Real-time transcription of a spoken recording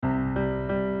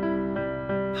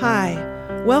Hi,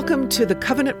 welcome to the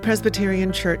Covenant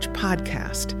Presbyterian Church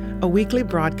podcast, a weekly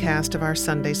broadcast of our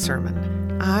Sunday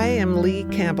sermon. I am Lee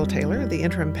Campbell-Taylor, the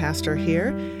interim pastor here,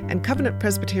 and Covenant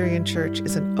Presbyterian Church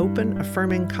is an open,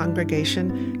 affirming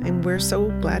congregation, and we're so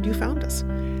glad you found us.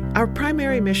 Our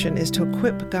primary mission is to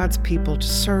equip God's people to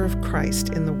serve Christ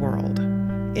in the world.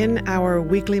 In our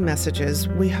weekly messages,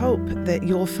 we hope that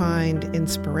you'll find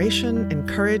inspiration,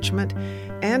 encouragement,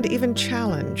 and even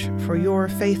challenge for your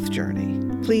faith journey.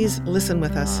 Please listen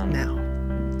with us now.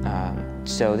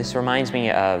 So this reminds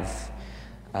me of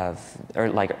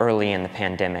early in the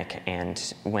pandemic,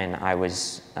 and when I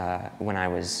was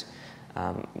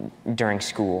during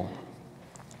school.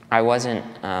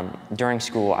 During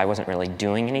school I wasn't really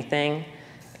doing anything.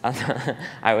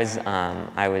 I was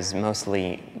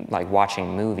mostly like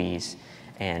watching movies,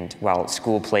 and while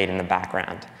school played in the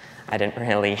background.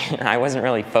 I wasn't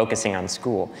really focusing on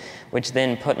school, which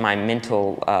then put my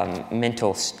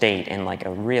mental state in like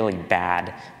a really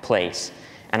bad place.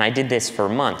 And I did this for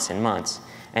months and months,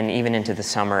 and even into the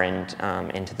summer and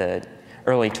into the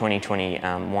early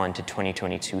 2021 to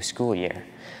 2022 school year.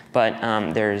 But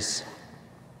there's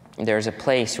a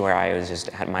place where I was just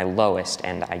at my lowest,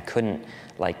 and I couldn't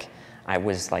I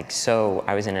was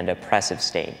in a depressive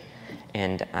state.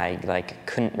 And I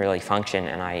couldn't really function,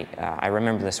 and I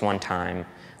remember this one time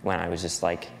when I was just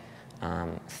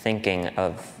thinking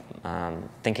I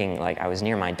was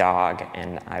near my dog,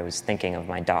 and I was thinking of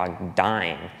my dog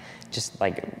dying, just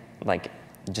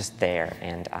there,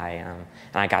 and I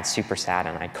got super sad,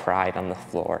 and I cried on the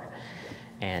floor,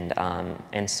 and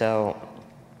so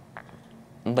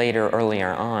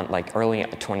earlier on, early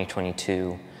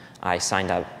 2022, I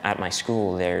signed up at my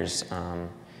school. There's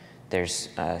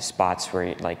spots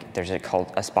where there's a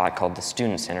spot called the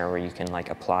Student Center where you can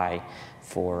apply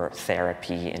for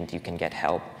therapy and you can get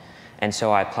help. And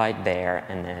so I applied there,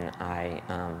 and then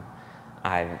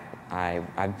I've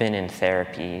been in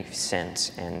therapy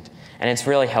since, and it's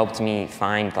really helped me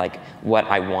find what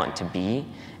I want to be,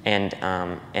 and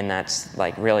that's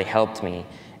really helped me.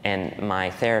 And my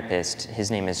therapist, his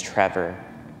name is Trevor.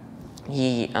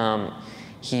 He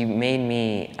made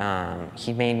me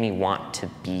want to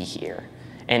be here,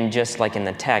 and just like in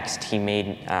the text,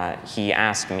 he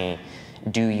asked me,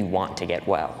 "Do you want to get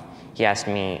well?" He asked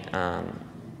me,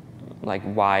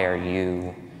 "Why are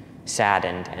you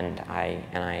saddened?" And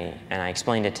I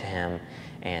explained it to him,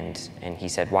 and he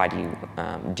said, "Why do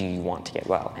you want to get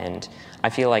well?" And I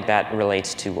feel like that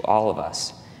relates to all of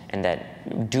us, and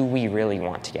that do we really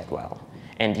want to get well?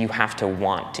 And you have to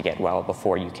want to get well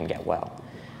before you can get well.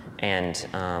 And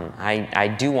I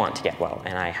do want to get well,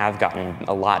 and I have gotten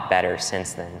a lot better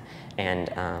since then.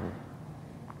 And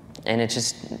it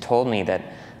just told me that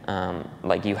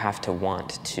you have to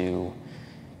want to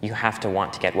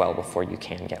get well before you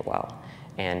can get well.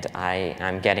 And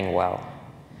I'm getting well.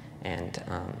 And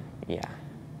yeah,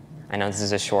 I know this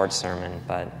is a short sermon,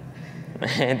 but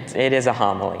it is a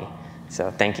homily.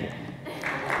 So thank you.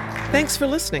 Thanks for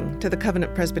listening to the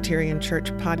Covenant Presbyterian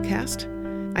Church podcast.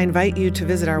 I invite you to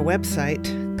visit our website,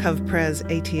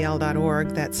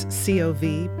 covpresatl.org. That's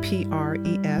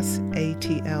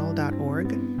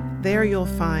covpresatl.org. There you'll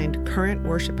find current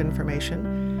worship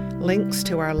information, links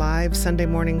to our live Sunday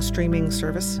morning streaming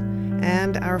service,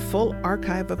 and our full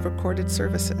archive of recorded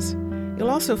services. You'll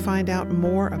also find out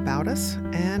more about us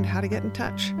and how to get in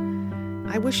touch.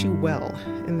 I wish you well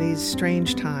in these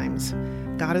strange times.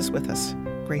 God is with us.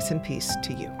 Grace and peace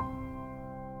to you.